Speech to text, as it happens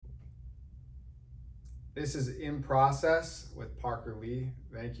This is In Process with Parker Lee.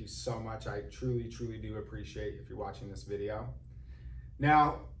 Thank you so much. I truly, truly do appreciate if you're watching this video.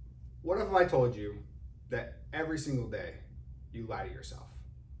 Now, what if I told you that every single day you lie to yourself?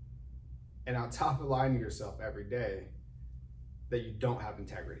 And on top of lying to yourself every day, that you don't have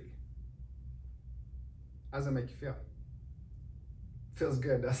integrity. How does that make you feel? Feels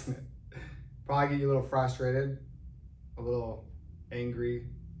good, doesn't it? Probably get you a little frustrated, a little angry,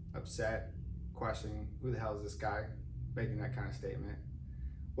 upset, questioning who the hell is this guy making that kind of statement.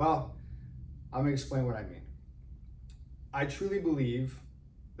 Well, I'm gonna explain what I mean. I truly believe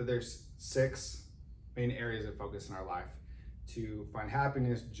that there's 6 main areas of focus in our life to find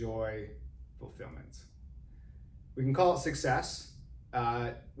happiness, joy, fulfillment. We can call it success.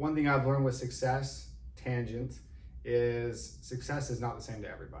 One thing I've learned with success, tangent, is success is not the same to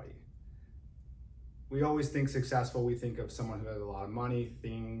everybody. We always think successful, we think of someone who has a lot of money,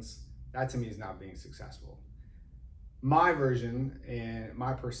 things. That to me is not being successful. My version and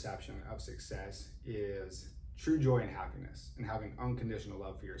my perception of success is true joy and happiness and having unconditional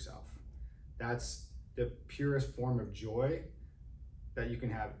love for yourself. That's the purest form of joy that you can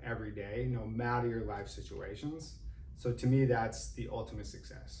have every day, no matter your life situations. So to me, that's the ultimate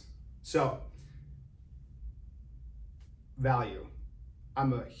success. So, value.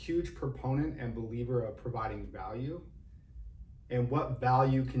 I'm a huge proponent and believer of providing value. And what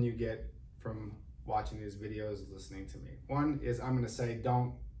value can you get from watching these videos, listening to me? One is I'm gonna say,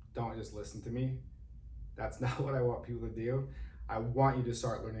 don't just listen to me. That's not what I want people to do. I want you to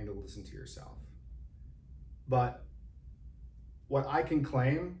start learning to listen to yourself. But what I can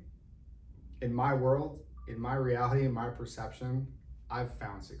claim in my world, in my reality, in my perception, I've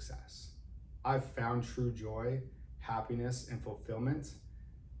found success. I've found true joy, happiness, and fulfillment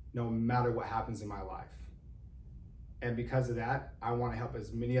no matter what happens in my life. And because of that, I want to help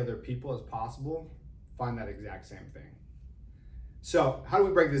as many other people as possible find that exact same thing. So how do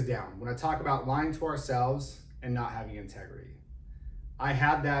we break this down? When I talk about lying to ourselves and not having integrity, I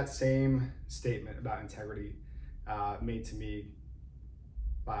had that same statement about integrity made to me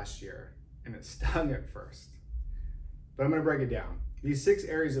last year, and it stung at first. But I'm going to break it down. These 6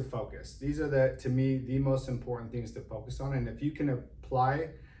 areas of focus, these are to me, the most important things to focus on. And if you can apply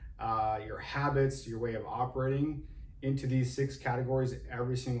your habits, your way of operating into these 6 categories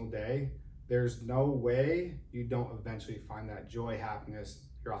every single day, there's no way you don't eventually find that joy, happiness,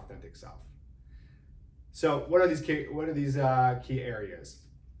 your authentic self. So what are these key areas?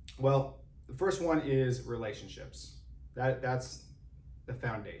 Well, the first one is relationships. That's the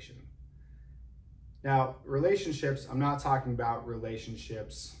foundation. Now, relationships, I'm not talking about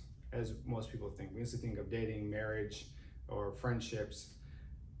relationships as most people think. We used to think of dating, marriage, or friendships.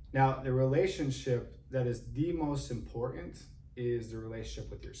 Now, the relationship that is the most important is the relationship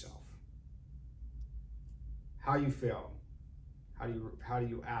with yourself. How you feel, how do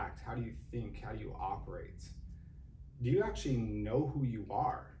you act, how do you think, how do you operate? Do you actually know who you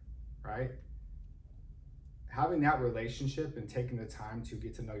are, right? Having that relationship and taking the time to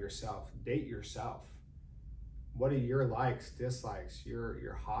get to know yourself, date yourself. What are your likes, dislikes,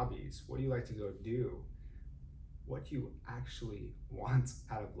 your hobbies? What do you like to go do? What do you actually want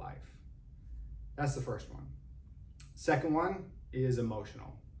out of life? That's the first one. Second one is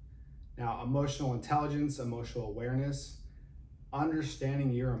emotional. Now, emotional intelligence, emotional awareness,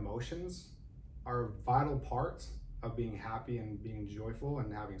 understanding your emotions are a vital part of being happy and being joyful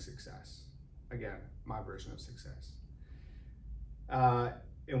and having success. Again, my version of success.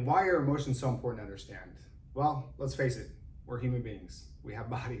 And why are emotions so important to understand? Well, let's face it, we're human beings. We have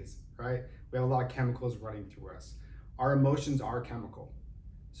bodies, right? We have a lot of chemicals running through us. Our emotions are chemical.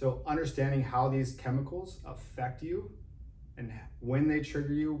 So understanding how these chemicals affect you and when they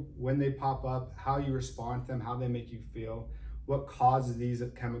trigger you, when they pop up, how you respond to them, how they make you feel, what causes these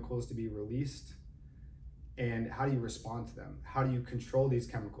chemicals to be released, and how do you respond to them? How do you control these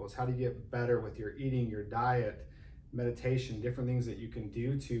chemicals? How do you get better with your eating, your diet, meditation, different things that you can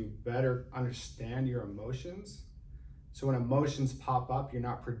do to better understand your emotions? So when emotions pop up, you're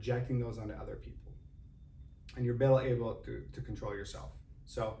not projecting those onto other people and you're better able to control yourself.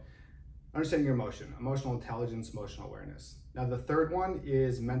 So understanding your emotion, emotional intelligence, emotional awareness. Now the third one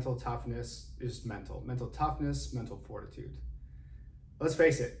is mental toughness, mental toughness, mental fortitude. Let's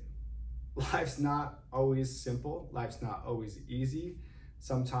face it, life's not always simple. Life's not always easy.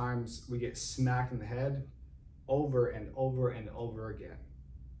 Sometimes we get smacked in the head over and over and over again.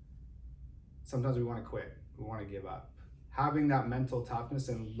 Sometimes we want to quit. We want to give up. Having that mental toughness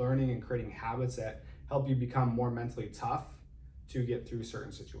and learning and creating habits that help you become more mentally tough to get through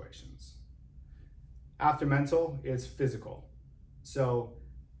certain situations. After mental, it's physical. So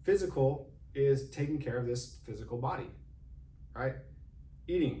physical is taking care of this physical body, right?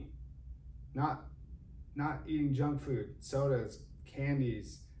 Eating, not eating junk food, sodas,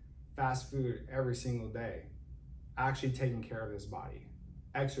 candies, fast food every single day. Actually taking care of this body,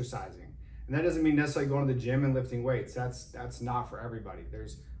 exercising. And that doesn't mean necessarily going to the gym and lifting weights. That's not for everybody.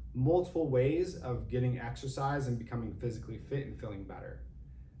 There's multiple ways of getting exercise and becoming physically fit and feeling better.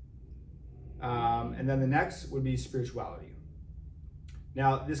 And then the next would be spirituality.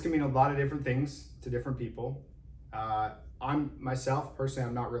 Now, this can mean a lot of different things to different people. I'm myself, personally,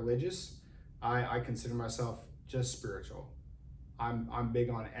 I'm not religious. I consider myself just spiritual. I'm big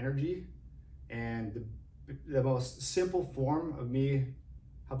on energy, and the most simple form of me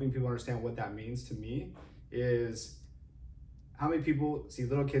helping people understand what that means to me is how many people see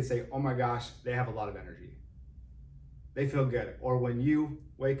little kids say, oh my gosh, they have a lot of energy. They feel good. Or when you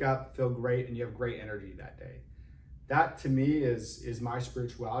wake up, feel great, and you have great energy that day. That to me is my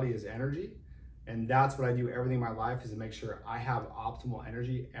spirituality, is energy. And that's what I do everything in my life, is to make sure I have optimal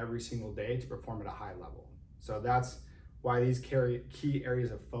energy every single day to perform at a high level. So that's why these key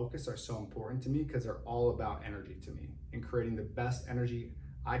areas of focus are so important to me, because they're all about energy to me and creating the best energy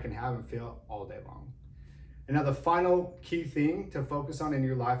I can have and feel all day long. And now the final key thing to focus on in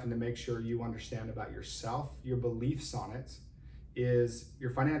your life and to make sure you understand about yourself, your beliefs on it, is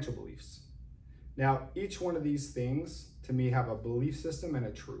your financial beliefs. Now, each one of these things to me have a belief system and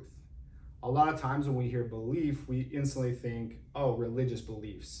a truth. A lot of times when we hear belief, we instantly think, oh, religious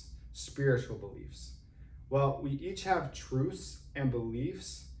beliefs, spiritual beliefs. Well, we each have truths and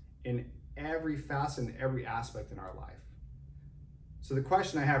beliefs in every facet and every aspect in our life. So the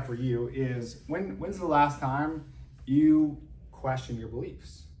question I have for you is, when's the last time you questioned your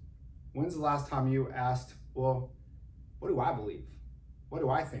beliefs? When's the last time you asked, well, what do I believe? What do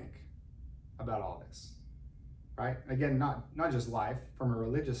I think about all this? Right? Again, not just life from a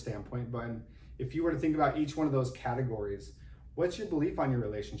religious standpoint, but if you were to think about each one of those categories, what's your belief on your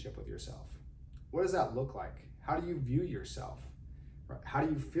relationship with yourself? What does that look like? How do you view yourself? How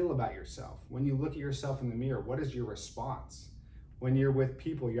do you feel about yourself? When you look at yourself in the mirror, what is your response? When you're with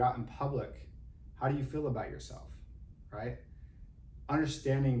people, you're out in public, how do you feel about yourself, right?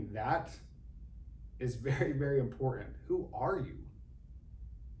 Understanding that is very, very important. Who are you?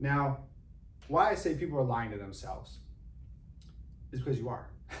 Now, why I say people are lying to themselves is because you are.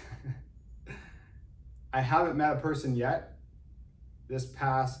 I haven't met a person yet this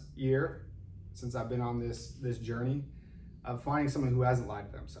past year, since I've been on this journey, of finding someone who hasn't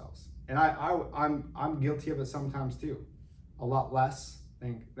lied to themselves. And I'm guilty of it sometimes too. A lot less,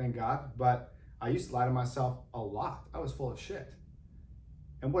 thank God, but I used to lie to myself a lot. I was full of shit.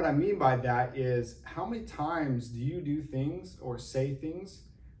 And what I mean by that is, how many times do you do things or say things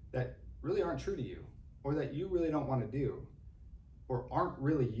that really aren't true to you, or that you really don't want to do, or aren't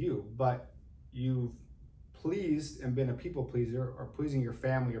really you, but you've pleased and been a people pleaser, or pleasing your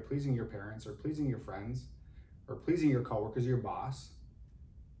family, or pleasing your parents, or pleasing your friends, or pleasing your coworkers, your boss,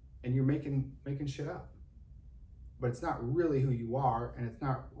 and you're making shit up. But it's not really who you are, and it's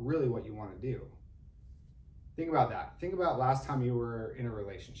not really what you want to do. Think about that. Think about last time you were in a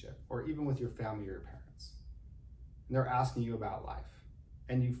relationship, or even with your family or your parents, and they're asking you about life,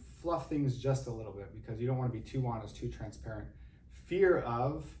 and you fluff things just a little bit because you don't want to be too honest, too transparent. Fear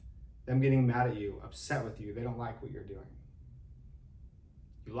of them getting mad at you, upset with you, they don't like what you're doing.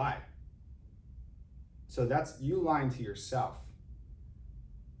 You lie. So that's you lying to yourself,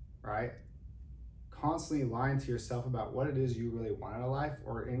 right? Constantly lying to yourself about what it is you really want out of life,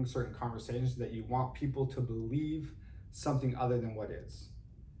 or in certain conversations that you want people to believe something other than what is.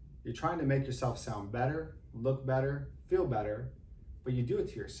 You're trying to make yourself sound better, look better, feel better, but you do it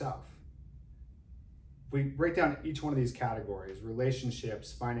to yourself. If we break down each one of these categories,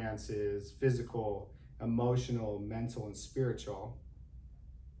 relationships, finances, physical, emotional, mental, and spiritual,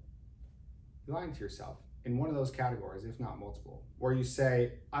 you're lying to yourself in one of those categories, if not multiple, where you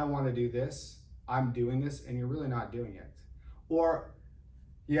say, I want to do this, I'm doing this, and you're really not doing it. Or,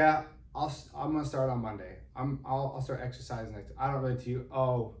 yeah, I'm gonna start on Monday. I'll start exercising next. I don't relate to you.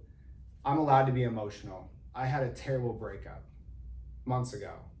 Oh, I'm allowed to be emotional. I had a terrible breakup months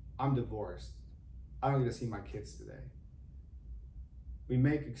ago. I'm divorced. I don't get to see my kids today. We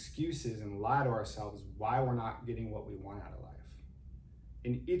make excuses and lie to ourselves why we're not getting what we want out of life.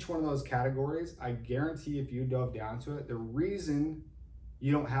 In each one of those categories, I guarantee if you dove down to it, the reason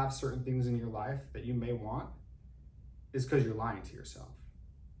you don't have certain things in your life that you may want is because you're lying to yourself.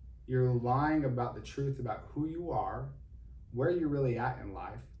 You're lying about the truth about who you are, where you're really at in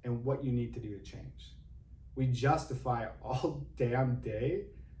life, and what you need to do to change. We justify all damn day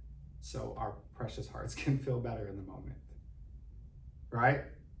so our precious hearts can feel better in the moment, right?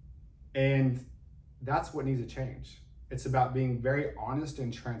 And that's what needs to change. It's about being very honest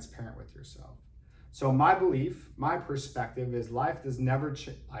and transparent with yourself. So my belief, my perspective is life will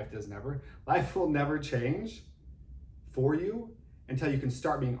never change for you until you can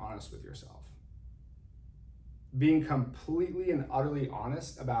start being honest with yourself. Being completely and utterly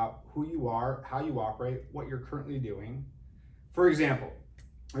honest about who you are, how you operate, what you're currently doing. For example,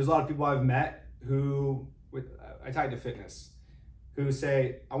 there's a lot of people I've met who, I tied to fitness, who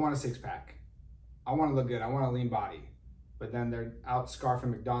say, I want a six pack. I want to look good. I want a lean body. But then they're out scarfing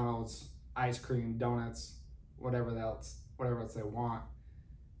McDonald's, ice cream, donuts, whatever else they want.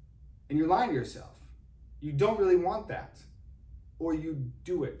 And you're lying to yourself. You don't really want that. Or you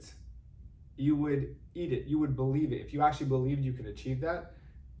do it. You would eat it. You would believe it. If you actually believed you could achieve that,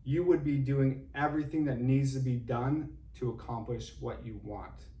 you would be doing everything that needs to be done to accomplish what you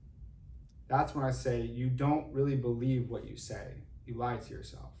want. That's when I say you don't really believe what you say. You lie to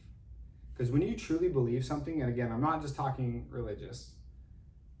yourself. Because when you truly believe something, and again, I'm not just talking religious,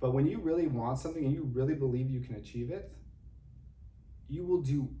 but when you really want something and you really believe you can achieve it, you will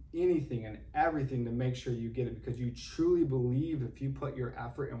do anything and everything to make sure you get it, because you truly believe if you put your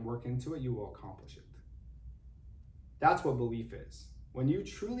effort and work into it, you will accomplish it. That's what belief is. When you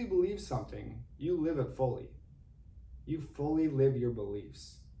truly believe something, you live it fully. You fully live your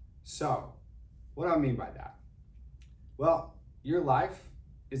beliefs. So, what do I mean by that? Well, your life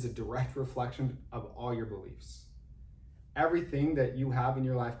is a direct reflection of all your beliefs. Everything that you have in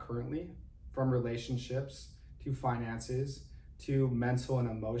your life currently, from relationships to finances to mental and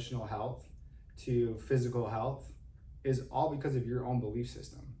emotional health to physical health, is all because of your own belief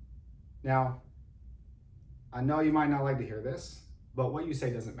system. Now, I know you might not like to hear this, but what you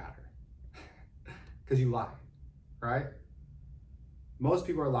say doesn't matter because you lie, right? Most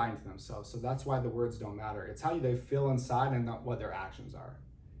people are lying to themselves, so that's why the words don't matter. It's how they feel inside and not what their actions are.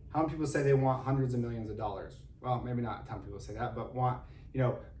 How many people say they want hundreds of millions of dollars? Well, maybe not a ton of people say that, but want,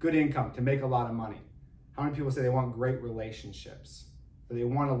 good income to make a lot of money. How many people say they want great relationships, or they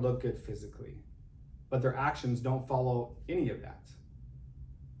want to look good physically, but their actions don't follow any of that?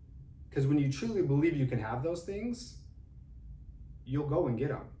 Because when you truly believe you can have those things, you'll go and get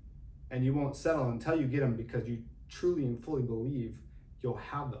them. And you won't settle until you get them, because you truly and fully believe you'll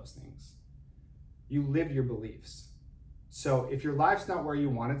have those things. You live your beliefs. So if your life's not where you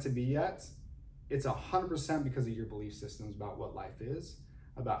want it to be yet, it's 100% because of your belief systems about what life is,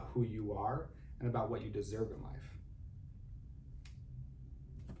 about who you are, and about what you deserve in life.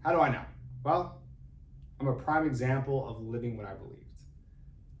 How do I know? Well, I'm a prime example of living what I believed.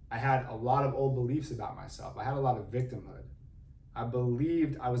 I had a lot of old beliefs about myself. I had a lot of victimhood. I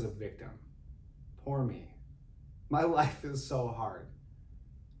believed I was a victim. Poor me. My life is so hard.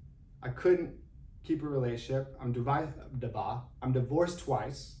 I couldn't keep a relationship. I'm divorced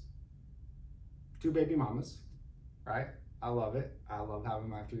twice. 2 baby mamas, right? I love it. I love having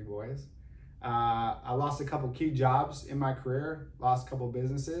my 3 boys. I lost a couple key jobs in my career, lost a couple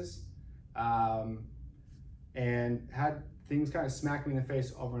businesses, and had things kind of smack me in the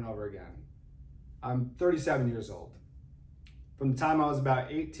face over and over again. I'm 37 years old. From the time I was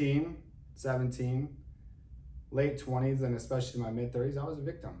about 18, 17, late 20s, and especially my mid 30s, I was a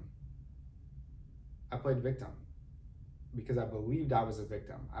victim. I played victim because I believed I was a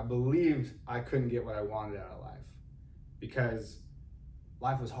victim. I believed I couldn't get what I wanted out of life because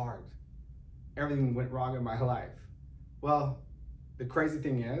life was hard. Everything went wrong in my life. Well, the crazy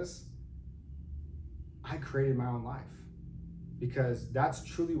thing is, I created my own life because that's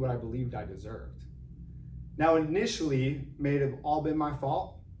truly what I believed I deserved. Now, initially, may it have all been my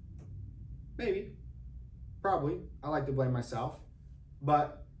fault? Maybe, probably. I like to blame myself,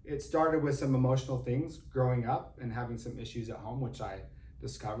 but it started with some emotional things growing up and having some issues at home, which I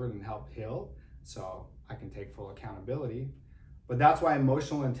discovered and helped heal, so I can take full accountability. But that's why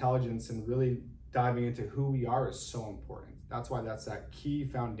emotional intelligence and really diving into who we are is so important. That's why that's that key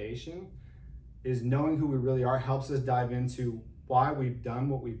foundation, is knowing who we really are helps us dive into why we've done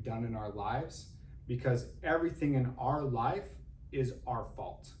what we've done in our lives, because everything in our life is our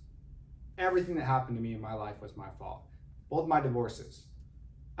fault. Everything that happened to me in my life was my fault. Both my divorces,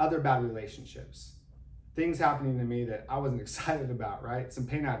 other bad relationships, things happening to me that I wasn't excited about, right? Some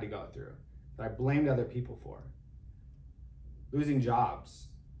pain I had to go through that I blamed other people for. Losing jobs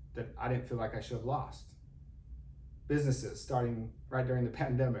that I didn't feel like I should have lost. Businesses starting right during the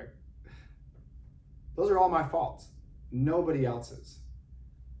pandemic. Those are all my faults, nobody else's.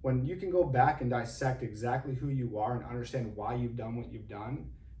 When you can go back and dissect exactly who you are and understand why you've done what you've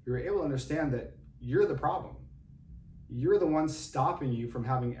done, you're able to understand that you're the problem. You're the one stopping you from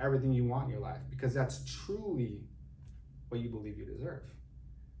having everything you want in your life, because that's truly what you believe you deserve.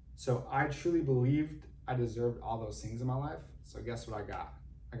 So I truly believed I deserved all those things in my life. So guess what I got?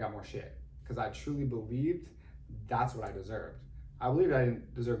 I got more shit because I truly believed that's what I deserved. I believed I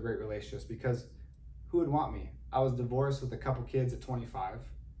didn't deserve great relationships because who would want me? I was divorced with a couple kids at 25,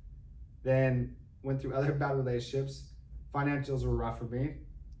 then went through other bad relationships. Financials were rough for me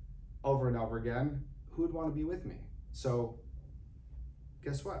over and over again. Who would want to be with me? So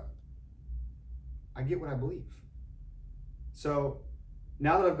guess what? I get what I believe. So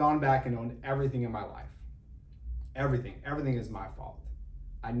now that I've gone back and owned everything in my life, everything is my fault.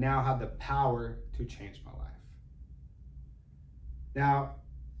 I now have the power to change my life. Now,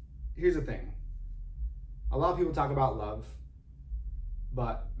 here's the thing. A lot of people talk about love,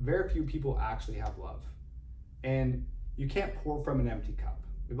 but very few people actually have love. And you can't pour from an empty cup.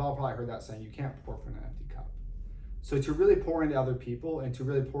 We've all probably heard that saying, you can't pour from an empty cup. So to really pour into other people and to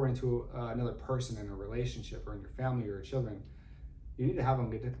really pour into another person in a relationship or in your family or your children, you need to have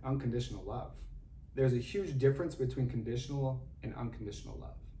unconditional love. There's a huge difference between conditional and unconditional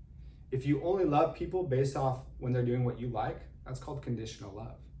love. If you only love people based off when they're doing what you like, that's called conditional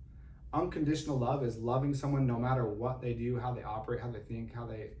love. Unconditional love is loving someone no matter what they do, how they operate, how they think,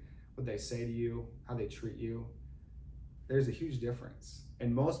 what they say to you, how they treat you. There's a huge difference.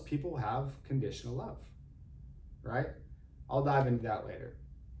 And most people have conditional love, right? I'll dive into that later.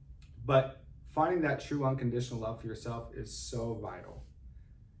 But finding that true unconditional love for yourself is so vital.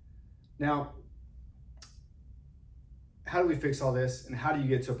 Now, how do we fix all this and how do you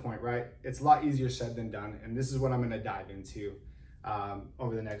get to a point, right? It's a lot easier said than done. And this is what I'm going to dive into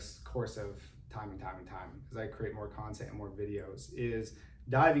over the next course of time as I create more content and more videos, is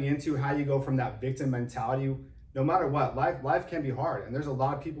diving into how you go from that victim mentality. No matter what, life can be hard. And there's a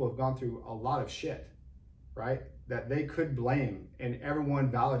lot of people who have gone through a lot of shit, right? That they could blame and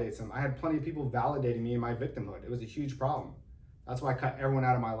everyone validates them. I had plenty of people validating me in my victimhood. It was a huge problem. That's why I cut everyone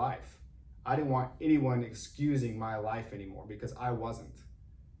out of my life. I didn't want anyone excusing my life anymore because I wasn't.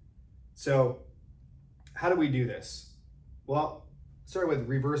 So how do we do this? Well, started with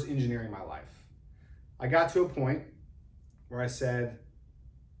reverse engineering my life. I got to a point where I said,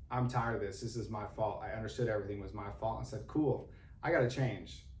 I'm tired of this. This is my fault. I understood everything was my fault and said, cool, I got to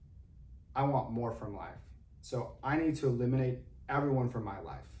change. I want more from life. So I need to eliminate everyone from my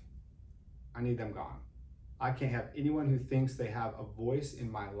life. I need them gone. I can't have anyone who thinks they have a voice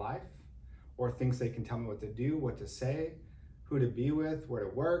in my life or thinks they can tell me what to do, what to say, who to be with, where to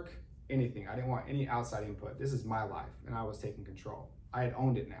work, anything. I didn't want any outside input. This is my life and I was taking control. I had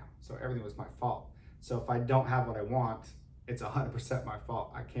owned it now. So everything was my fault. So if I don't have what I want, it's 100% my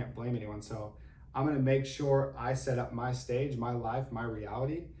fault. I can't blame anyone. So I'm going to make sure I set up my stage, my life, my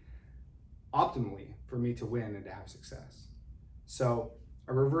reality optimally for me to win and to have success. So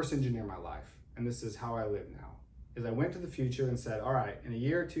I reverse engineer my life. And this is how I live now. Is I went to the future and said, all right, in a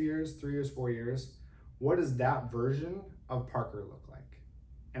year, 2 years, 3 years, 4 years, what does that version of Parker look like?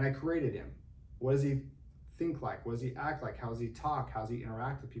 And I created him. What does he think like? What does he act like? How does he talk? How does he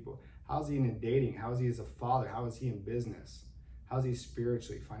interact with people? How is he in dating? How is he as a father? How is he in business? How is he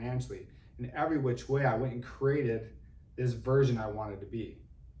spiritually, financially? In every which way, I went and created this version I wanted to be.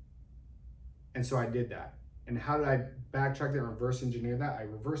 And so I did that. And how did I backtrack that and reverse engineer that? I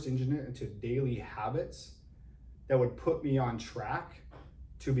reverse engineered it into daily habits that would put me on track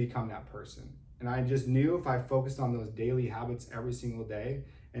to become that person. And I just knew if I focused on those daily habits every single day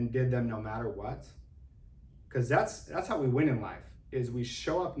and did them no matter what, because that's how we win in life, is we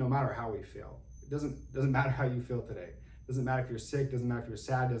show up no matter how we feel. It doesn't matter how you feel today. It doesn't matter if you're sick, doesn't matter if you're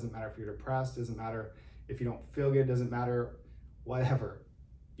sad, doesn't matter if you're depressed, doesn't matter if you don't feel good, doesn't matter, whatever.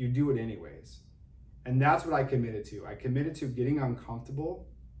 You do it anyways. And that's what I committed to. I committed to getting uncomfortable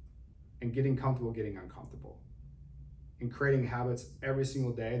and getting comfortable getting uncomfortable and creating habits every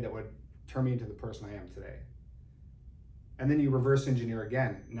single day that would turn me into the person I am today. And then you reverse engineer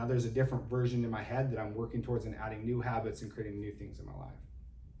again. Now there's a different version in my head that I'm working towards and adding new habits and creating new things in my life.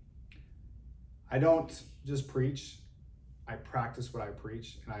 I don't just preach, I practice what I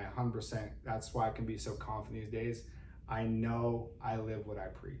preach, and I 100%, that's why I can be so confident these days. I know I live what I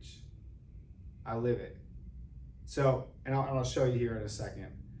preach. I live it. So, and I'll show you here in a second,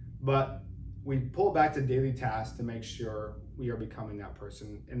 but we pull back to daily tasks to make sure we are becoming that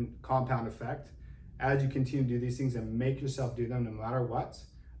person. And compound effect, as you continue to do these things and make yourself do them no matter what,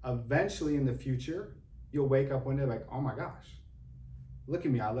 eventually in the future, you'll wake up one day like, oh my gosh, look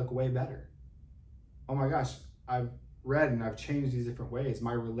at me, I look way better. Oh my gosh, I've read and I've changed these different ways.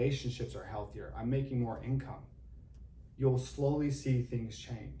 My relationships are healthier. I'm making more income. You'll slowly see things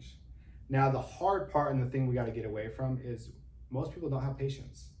change. Now, the hard part and the thing we got to get away from is most people don't have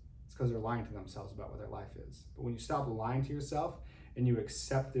patience. It's because they're lying to themselves about what their life is. But when you stop lying to yourself and you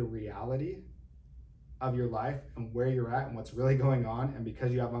accept the reality of your life and where you're at and what's really going on, and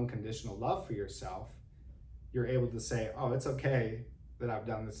because you have unconditional love for yourself, you're able to say, oh, it's okay that I've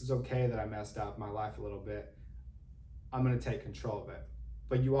done this. It's okay that I messed up my life a little bit. I'm going to take control of it.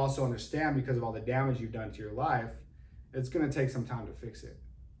 But you also understand, because of all the damage you've done to your life, it's going to take some time to fix it,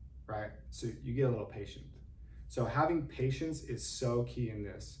 right? So you get a little patient. So having patience is so key in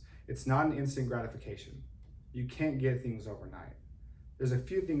this. It's not an instant gratification. You can't get things overnight. There's a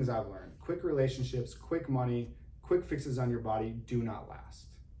few things I've learned. Quick relationships, quick money, quick fixes on your body do not last.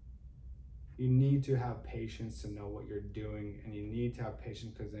 You need to have patience to know what you're doing, and you need to have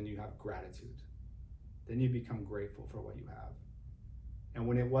patience because then you have gratitude. Then you become grateful for what you have. And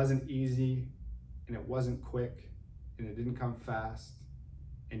when it wasn't easy and it wasn't quick and it didn't come fast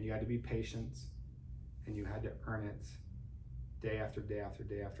and you had to be patient and you had to earn it day after day after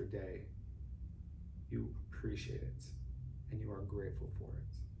day after day, you appreciate it and you are grateful for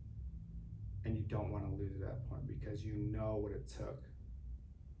it. And you don't want to lose at that point because you know what it took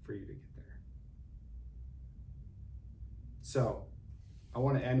for you to get there. So I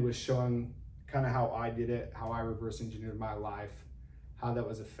want to end with showing kind of how I did it, how I reverse engineered my life, how that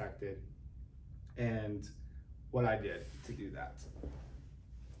was affected, and what I did to do that.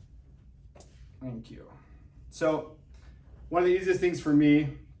 Thank you. So one of the easiest things for me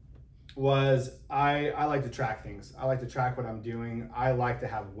was I like to track things. I like to track what I'm doing. I like to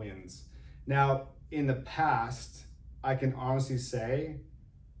have wins. Now, in the past, I can honestly say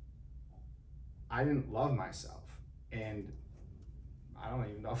I didn't love myself. And I don't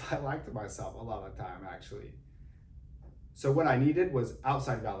even know if I liked myself a lot of the time, actually. So what I needed was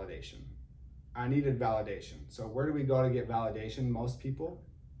outside validation. I needed validation. So where do we go to get validation? Most people,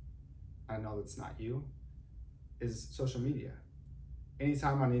 I know that's not you, is social media.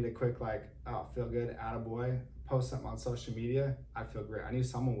 Anytime I need a quick, like, oh, feel good, attaboy, post something on social media, I feel great. I knew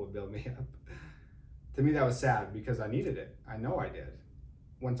someone would build me up. To me, that was sad because I needed it. I know I did.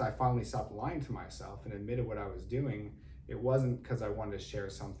 Once I finally stopped lying to myself and admitted what I was doing, it wasn't because I wanted to share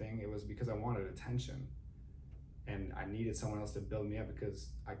something. It was because I wanted attention. And I needed someone else to build me up because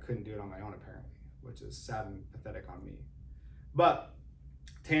I couldn't do it on my own, apparently, which is sad and pathetic on me. But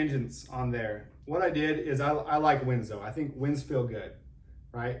tangents on there. What I did is I like wins, though. I think wins feel good,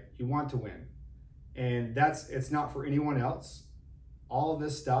 right? You want to win. And it's not for anyone else. All of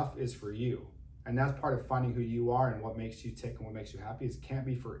this stuff is for you. And that's part of finding who you are and what makes you tick and what makes you happy. It can't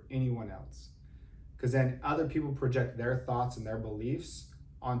be for anyone else. Because then other people project their thoughts and their beliefs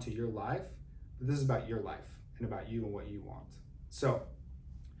onto your life. But this is about your life and about you and what you want. So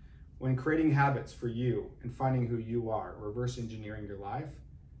when creating habits for you and finding who you are, reverse engineering your life,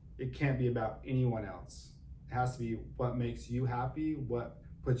 it can't be about anyone else. It has to be what makes you happy, what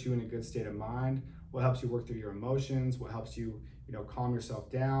puts you in a good state of mind, what helps you work through your emotions, what helps you, calm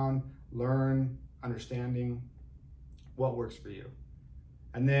yourself down, learn, understanding what works for you.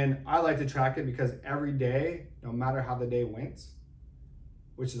 And then I like to track it because every day, no matter how the day went,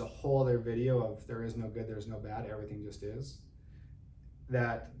 which is a whole other video of there is no good, there's no bad, everything just is,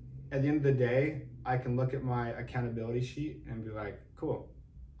 that at the end of the day, I can look at my accountability sheet and be like, cool,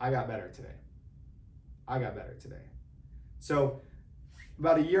 I got better today. I got better today. So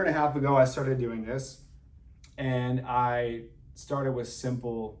about a year and a half ago, I started doing this, and I started with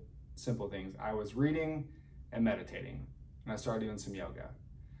simple things. I was reading and meditating, and I started doing some yoga.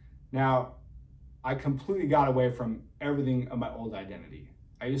 Now, I completely got away from everything of my old identity.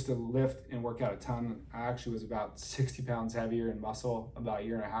 I used to lift and work out a ton. I actually was about 60 pounds heavier in muscle about a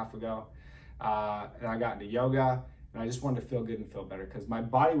year and a half ago. And I got into yoga, and I just wanted to feel good and feel better because my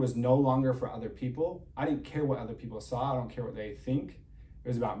body was no longer for other people. I didn't care what other people saw. I don't care what they think. It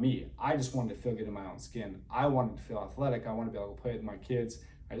was about me. I just wanted to feel good in my own skin. I wanted to feel athletic. I wanted to be able to play with my kids.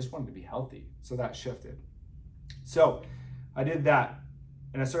 I just wanted to be healthy. So that shifted. So I did that,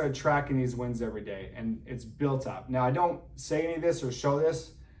 and I started tracking these wins every day, and it's built up. Now, I don't say any of this or show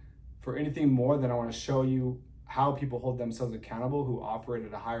this for anything more than I want to show you how people hold themselves accountable who operate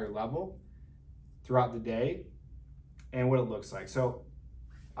at a higher level throughout the day and what it looks like. So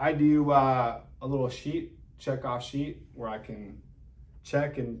I do a little sheet, check off sheet, where I can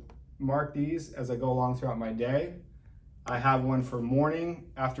check and mark these as I go along throughout my day. I have one for morning,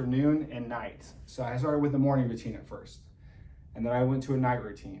 afternoon, and night. So I started with the morning routine at first, and then I went to a night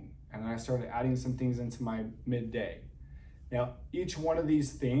routine, and then I started adding some things into my midday. Now, each one of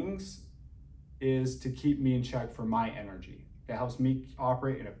these things is to keep me in check for my energy. It helps me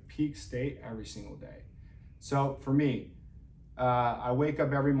operate in a peak state every single day. So for me, I wake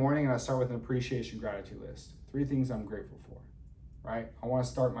up every morning and I start with an appreciation gratitude list. 3 things I'm grateful for, right? I want to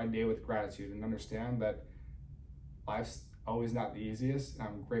start my day with gratitude and understand that always not the easiest.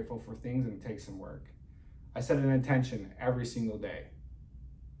 I'm grateful for things and it takes some work. I set an intention every single day.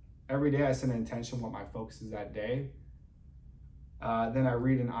 Every day I set an intention what my focus is that day. Then I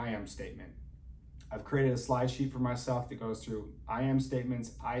read an I am statement. I've created a slide sheet for myself that goes through I am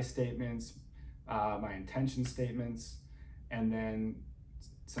statements, I statements, my intention statements, and then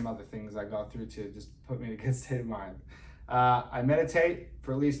some other things I go through to just put me in a good state of mind. I meditate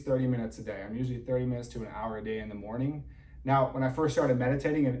for at least 30 minutes a day. I'm usually 30 minutes to an hour a day in the morning. Now, when I first started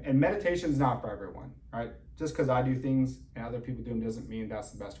meditating, and meditation is not for everyone, right? Just because I do things and other people do them doesn't mean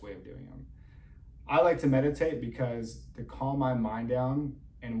that's the best way of doing them. I like to meditate because to calm my mind down,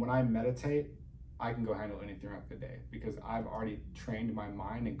 and when I meditate, I can go handle anything throughout the day because I've already trained my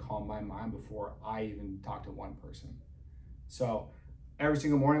mind and calmed my mind before I even talk to one person. So every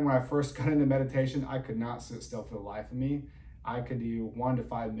single morning when I first got into meditation, I could not sit still for the life of me. I could do 1 to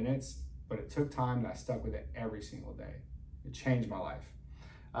 5 minutes, but it took time and I stuck with it every single day. It changed my life.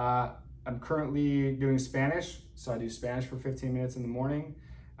 I'm currently doing Spanish, so I do Spanish for 15 minutes in the morning.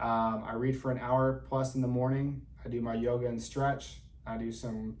 I read for an hour plus in the morning. I do my yoga and stretch. I do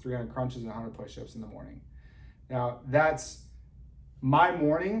some 300 crunches and 100 push-ups in the morning. Now, that's my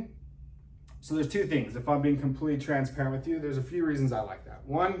morning. So there's two things. If I'm being completely transparent with you, there's a few reasons I like that.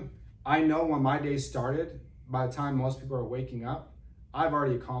 One, I know when my day started, by the time most people are waking up, I've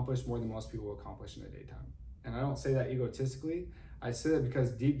already accomplished more than most people will accomplish in a daytime. And I don't say that egotistically. I say that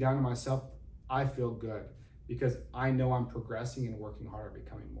because deep down in myself, I feel good because I know I'm progressing and working harder at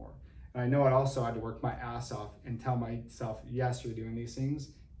becoming more. And I know I also had to work my ass off and tell myself, yes, you're doing these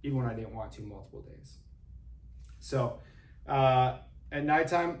things, even when I didn't want to multiple days. So at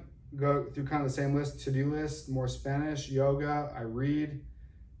nighttime, go through kind of the same list, to-do list, more Spanish, yoga, I read,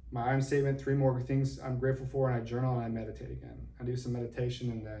 my I am statement, 3 more things I'm grateful for, and I journal and I meditate again. I do some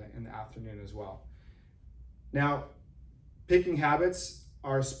meditation in the afternoon as well. Now, picking habits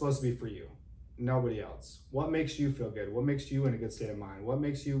are supposed to be for you, nobody else. What makes you feel good? What makes you in a good state of mind? What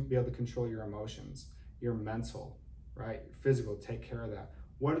makes you be able to control your emotions, your mental, right? Your physical, take care of that.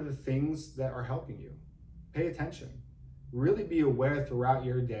 What are the things that are helping you? Pay attention. Really be aware throughout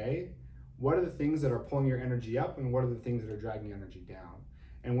your day, what are the things that are pulling your energy up and what are the things that are dragging your energy down?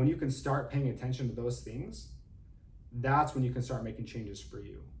 And when you can start paying attention to those things, that's when you can start making changes for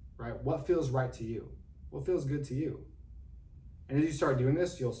you, right? What feels right to you? What feels good to you? And as you start doing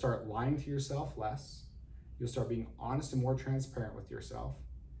this, you'll start lying to yourself less. You'll start being honest and more transparent with yourself.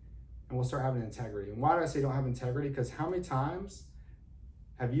 And we'll start having integrity. And why do I say don't have integrity? Because how many times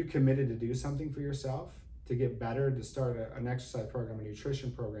have you committed to do something for yourself, to get better, to start an exercise program, a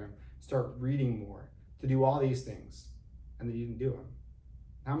nutrition program, start reading more, to do all these things, and then you didn't do them?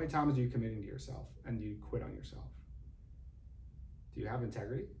 How many times are you committing to yourself and you quit on yourself? Do you have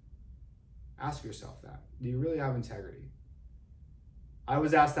integrity? Ask yourself that. Do you really have integrity? I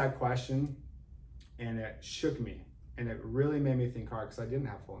was asked that question and it shook me and it really made me think hard because I didn't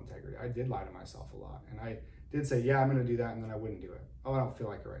have full integrity. I did lie to myself a lot and I did say, yeah, I'm going to do that, and then I wouldn't do it. Oh, I don't feel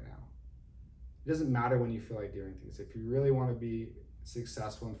like it right now. It doesn't matter when you feel like doing things. If you really want to be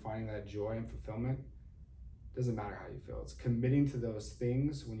successful in finding that joy and fulfillment, it doesn't matter how you feel. It's committing to those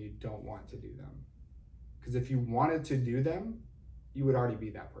things when you don't want to do them. Because if you wanted to do them, you would already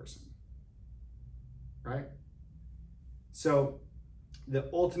be that person, right? So the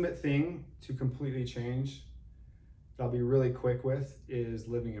ultimate thing to completely change that I'll be really quick with is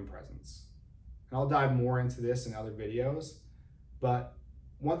living in presence. And I'll dive more into this in other videos, but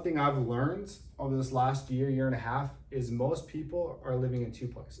one thing I've learned over this last year and a half is most people are living in 2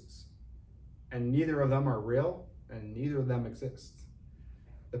 places. And neither of them are real and neither of them exist.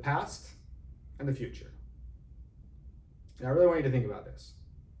 The past and the future. And I really want you to think about this.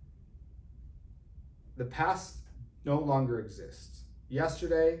 The past no longer exists.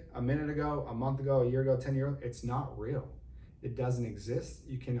 Yesterday, a minute ago, a month ago, a year ago, 10 years ago, it's not real. It doesn't exist.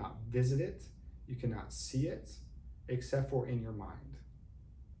 You cannot visit it. You cannot see it except for in your mind.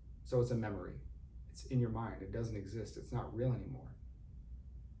 So it's a memory. It's in your mind. It doesn't exist. It's not real anymore.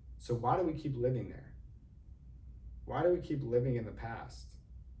 So why do we keep living there? Why do we keep living in the past?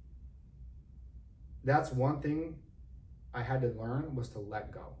 That's one thing I had to learn, was to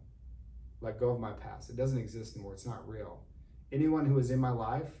let go. Let go of my past. It doesn't exist anymore. It's not real. Anyone who is in my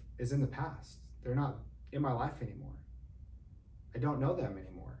life is in the past. They're not in my life anymore. I don't know them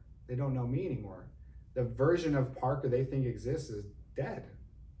anymore. They don't know me anymore. The version of Parker they think exists is dead.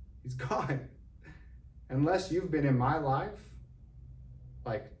 He's gone. Unless you've been in my life,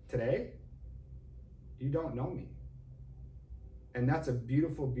 like today, you don't know me. And that's a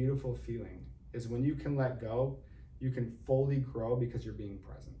beautiful, beautiful feeling, is when you can let go, you can fully grow because you're being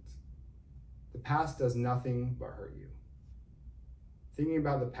present. The past does nothing but hurt you. Thinking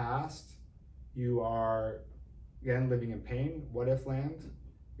about the past, you are, again, living in pain, what if land,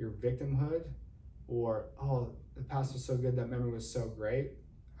 your victimhood, or, oh, the past was so good, that memory was so great.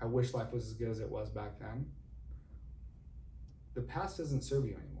 I wish life was as good as it was back then. The past doesn't serve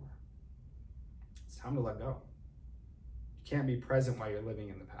you anymore. It's time to let go. You can't be present while you're living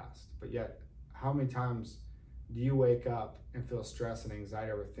in the past. But yet, how many times do you wake up and feel stress and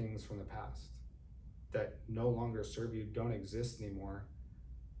anxiety over things from the past that no longer serve you, don't exist anymore?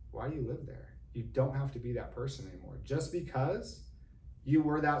 Why do you live there? You don't have to be that person anymore. Just because you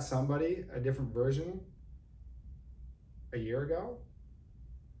were that somebody, a different version a year ago,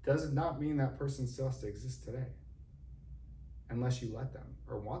 does not mean that person still has to exist today, unless you let them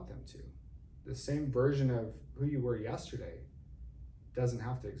or want them to. The same version of who you were yesterday doesn't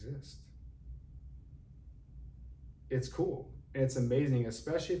have to exist. It's cool and it's amazing,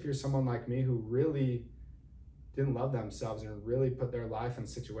 especially if you're someone like me who really didn't love themselves and really put their life in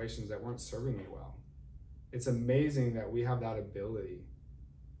situations that weren't serving me well. It's amazing that we have that ability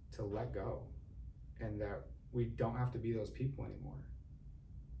to let go and that we don't have to be those people anymore.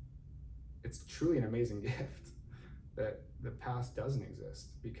 It's truly an amazing gift that the past doesn't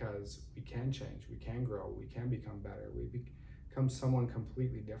exist, because we can change, we can grow, we can become better, we become someone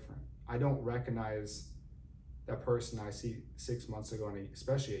completely different. I don't recognize that person I see 6 months ago, and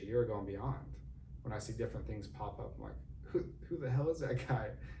especially a year ago and beyond. When I see different things pop up, I'm like, who the hell is that guy?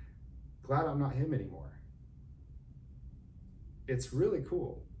 Glad I'm not him anymore. It's really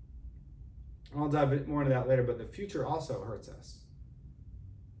cool. I'll dive a bit more into that later, but the future also hurts us.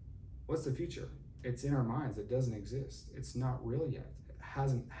 What's the future? It's in our minds. It doesn't exist. It's not real yet. It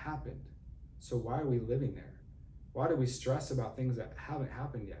hasn't happened. So why are we living there? Why do we stress about things that haven't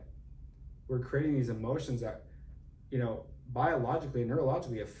happened yet? We're creating these emotions that, biologically and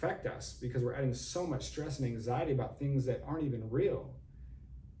neurologically affect us, because we're adding so much stress and anxiety about things that aren't even real.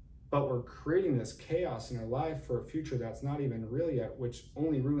 But we're creating this chaos in our life for a future that's not even real yet, which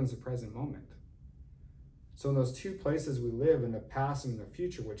only ruins the present moment. So in those two places we live, in the past and in the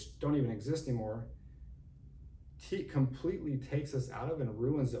future, which don't even exist anymore, completely takes us out of and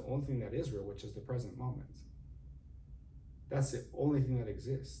ruins the only thing that is real, which is the present moment. That's the only thing that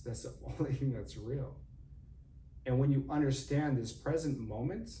exists. That's the only thing that's real. And when you understand this present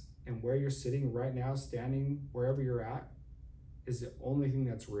moment and where you're sitting right now, standing wherever you're at, is the only thing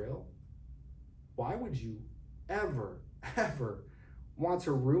that's real, why would you ever want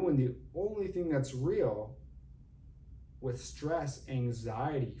to ruin the only thing that's real with stress,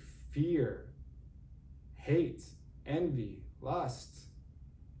 anxiety, fear, hate, envy, lust,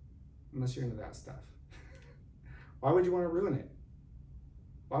 unless you're into that stuff? Why would you want to ruin it?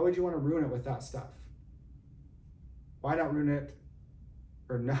 Why would you want to ruin it with that stuff? Why not ruin it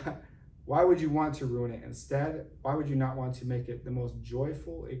or not? Why would you want to ruin it? Instead, why would you not want to make it the most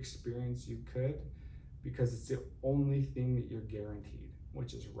joyful experience you could? Because it's the only thing that you're guaranteed,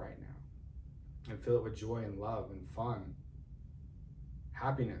 which is right now. And fill it with joy and love and fun,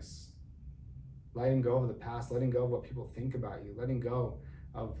 happiness, letting go of the past, letting go of what people think about you, letting go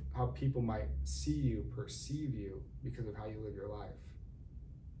of how people might see you, perceive you because of how you live your life.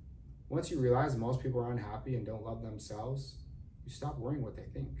 Once you realize most people are unhappy and don't love themselves, you stop worrying what they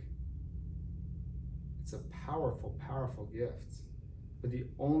think. It's a powerful, powerful gift. But the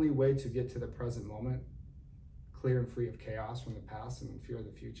only way to get to the present moment, clear and free of chaos from the past and fear of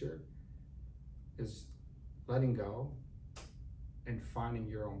the future, is letting go and finding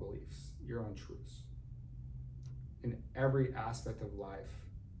your own beliefs, your own truths. In every aspect of life,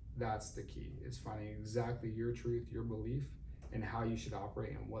 that's the key, is finding exactly your truth, your belief, and how you should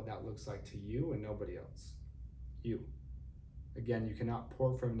operate and what that looks like to you and nobody else. You. Again, you cannot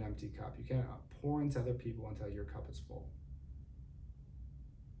pour from an empty cup. You cannot pour into other people until your cup is full.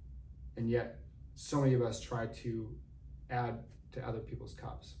 And yet, so many of us try to add to other people's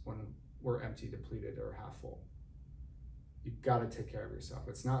cups when we're empty, depleted, or half full. You've got to take care of yourself.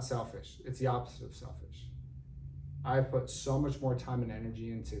 It's not selfish. It's the opposite of selfish. I've put so much more time and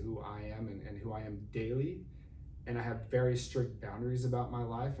energy into who I am and who I am daily. And I have very strict boundaries about my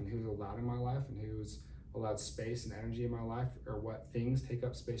life and who's allowed in my life and who's allowed space and energy in my life, or what things take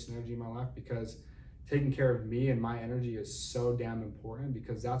up space and energy in my life, because taking care of me and my energy is so damn important,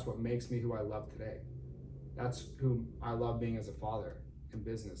 because that's what makes me who I love today. That's who I love being as a father, in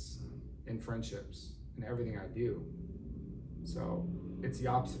business, in friendships, in everything I do. So it's the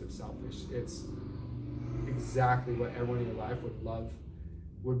opposite of selfish. It's exactly what everyone in your life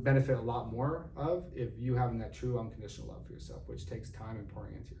would benefit a lot more of if you having that true unconditional love for yourself, which takes time and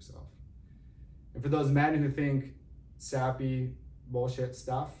pouring into yourself. And for those men who think sappy bullshit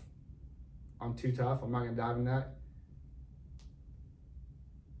stuff, I'm too tough, I'm not gonna dive in that.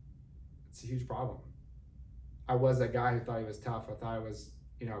 It's a huge problem. I was that guy who thought he was tough. I thought I was,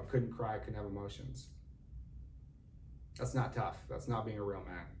 couldn't cry, couldn't have emotions. That's not tough. That's not being a real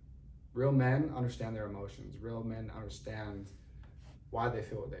man. Real men understand their emotions. Real men understand why they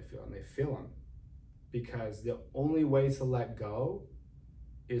feel what they feel, and they feel them because the only way to let go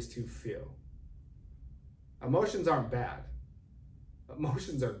is to feel. Emotions aren't bad.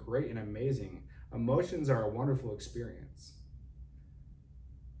 Emotions are great and amazing. Emotions are a wonderful experience.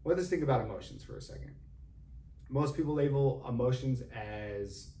 Let's think about emotions for a second. Most people label emotions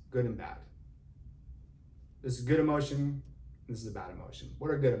as good and bad. This is a good emotion, this is a bad emotion. What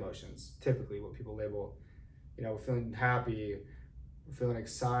are good emotions? Typically what people label, we're feeling happy, we're feeling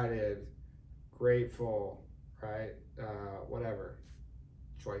excited, grateful, right? Whatever,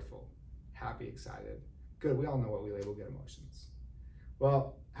 joyful, happy, excited. Good, we all know what we label good emotions.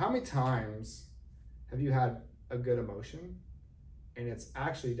 Well, how many times have you had a good emotion and it's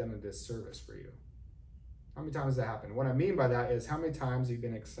actually done a disservice for you? How many times has that happened? What I mean by that is how many times you've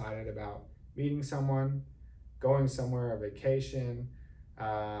been excited about meeting someone, going somewhere, a vacation,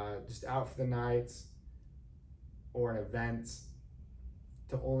 just out for the night, or an event,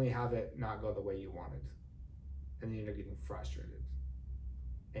 to only have it not go the way you wanted. And then you end up getting frustrated,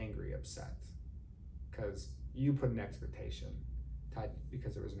 angry, upset, because you put an expectation tied,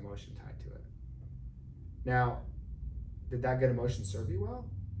 because there was an emotion tied to it. Now, did that good emotion serve you well,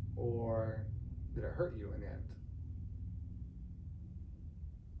 or did it hurt you in the end?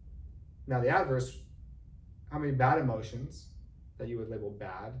 Now the adverse, how many bad emotions that you would label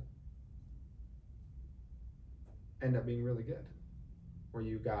bad end up being really good? Where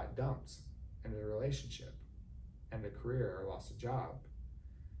you got dumped in a relationship, and a career, or lost a job,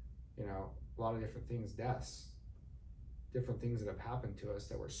 a lot of different things, deaths, different things that have happened to us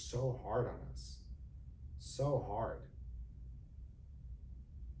that were so hard on us, so hard,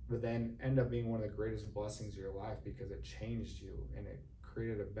 but then end up being one of the greatest blessings of your life because it changed you and it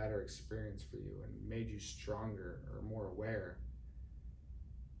created a better experience for you and made you stronger or more aware.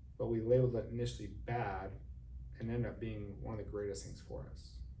 But we labeled it initially bad and ended up being one of the greatest things for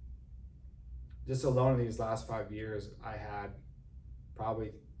us. Just alone in these last 5 years, I had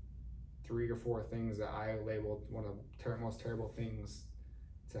probably 3 or 4 things that I labeled one of the most terrible things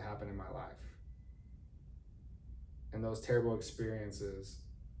to happen in my life. And those terrible experiences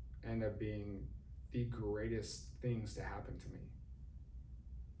end up being the greatest things to happen to me.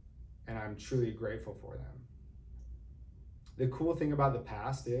 And I'm truly grateful for them. The cool thing about the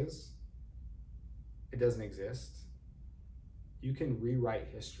past is it doesn't exist. You can rewrite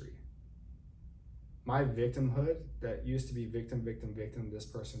history. My victimhood that used to be victim, this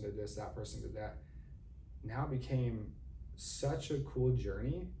person did this, that person did that, now became such a cool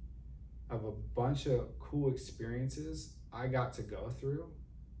journey of a bunch of cool experiences I got to go through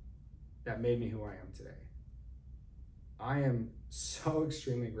that made me who I am today. I am so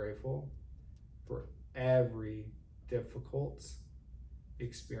extremely grateful for every difficult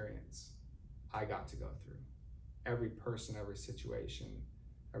experience I got to go through. Every person, every situation,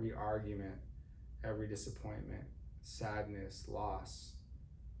 every argument, every disappointment, sadness, loss.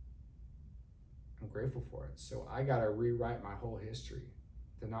 I'm grateful for it. So I got to rewrite my whole history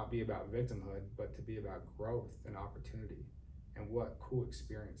to not be about victimhood, but to be about growth and opportunity and what cool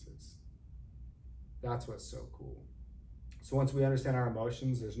experiences. That's what's so cool. So once we understand our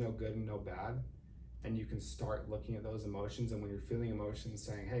emotions, there's no good and no bad. And you can start looking at those emotions. And when you're feeling emotions,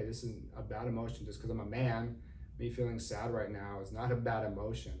 saying, hey, this isn't a bad emotion just because I'm a man. Me feeling sad right now is not a bad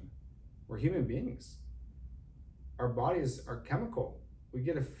emotion. We're human beings. Our bodies are chemical. We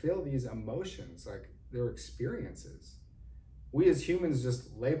get to feel these emotions like they're experiences. We as humans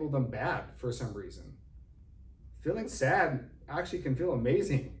just label them bad for some reason. Feeling sad actually can feel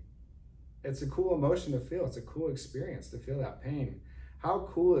amazing. It's a cool emotion to feel. It's a cool experience to feel that pain. How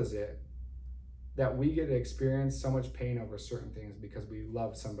cool is it that we get to experience so much pain over certain things because we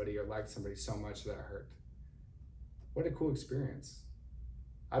love somebody or like somebody so much that it hurt? What a cool experience.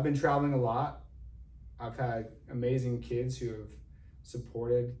 I've been traveling a lot. I've had amazing kids who have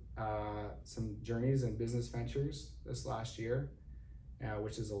supported some journeys and business ventures this last year,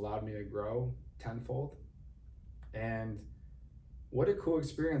 which has allowed me to grow tenfold. And what a cool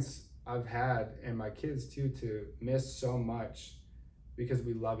experience I've had, and my kids too, to miss so much because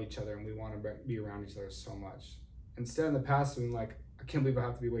we love each other and we want to be around each other so much. Instead, in the past, I'm like, I can't believe I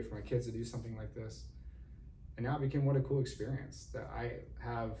have to be away from my kids to do something like this. And now it became what a cool experience that I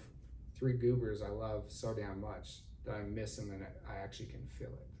have 3 goobers I love so damn much that I miss them and I actually can feel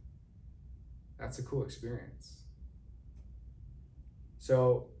it. That's a cool experience.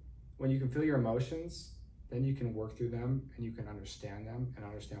 So when you can feel your emotions, then you can work through them and you can understand them and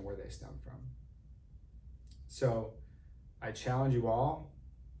understand where they stem from. So I challenge you all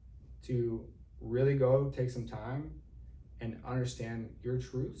to really go take some time and understand your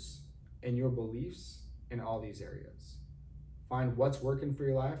truths and your beliefs in all these areas. Find what's working for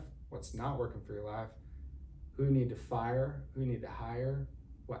your life, what's not working for your life, who you need to fire, who you need to hire,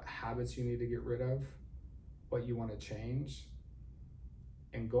 what habits you need to get rid of, what you want to change,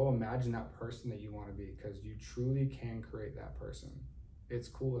 and go imagine that person that you want to be, because you truly can create that person. It's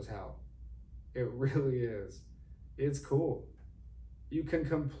cool as hell. It really is. It's cool. You can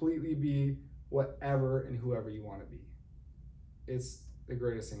completely be whatever and whoever you want to be. It's the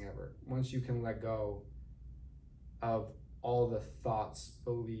greatest thing ever. Once you can let go of all the thoughts,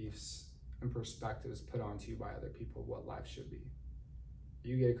 beliefs, and perspectives put onto you by other people, what life should be.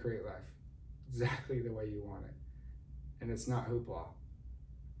 You get to create life exactly the way you want it. And it's not hoopla,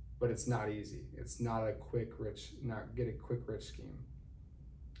 but it's not easy. It's not a quick rich scheme.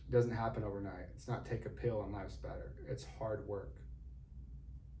 It doesn't happen overnight. It's not take a pill and life's better. It's hard work.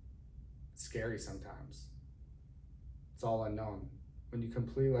 It's scary sometimes. It's all unknown. When you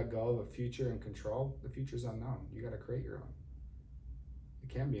completely let go of a future and control, the future's unknown. You got to create your own. It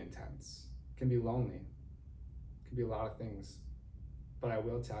can be intense. It can be lonely. It can be a lot of things. But I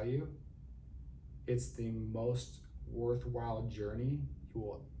will tell you, it's the most worthwhile journey you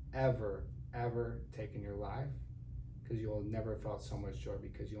will ever take in your life, because you'll never felt so much joy,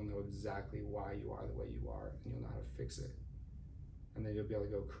 because you'll know exactly why you are the way you are, and you'll know how to fix it. And then you'll be able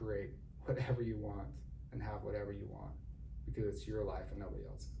to go create whatever you want and have whatever you want, because it's your life and nobody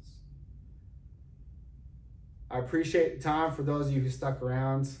else's. I appreciate the time for those of you who stuck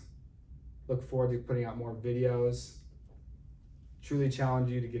around. Look forward to putting out more videos. Truly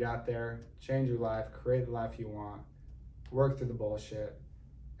challenge you to get out there, change your life, create the life you want, work through the bullshit,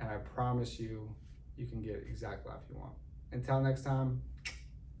 and I promise you, you can get the exact life you want. Until next time,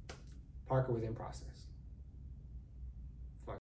 Parker Within Process.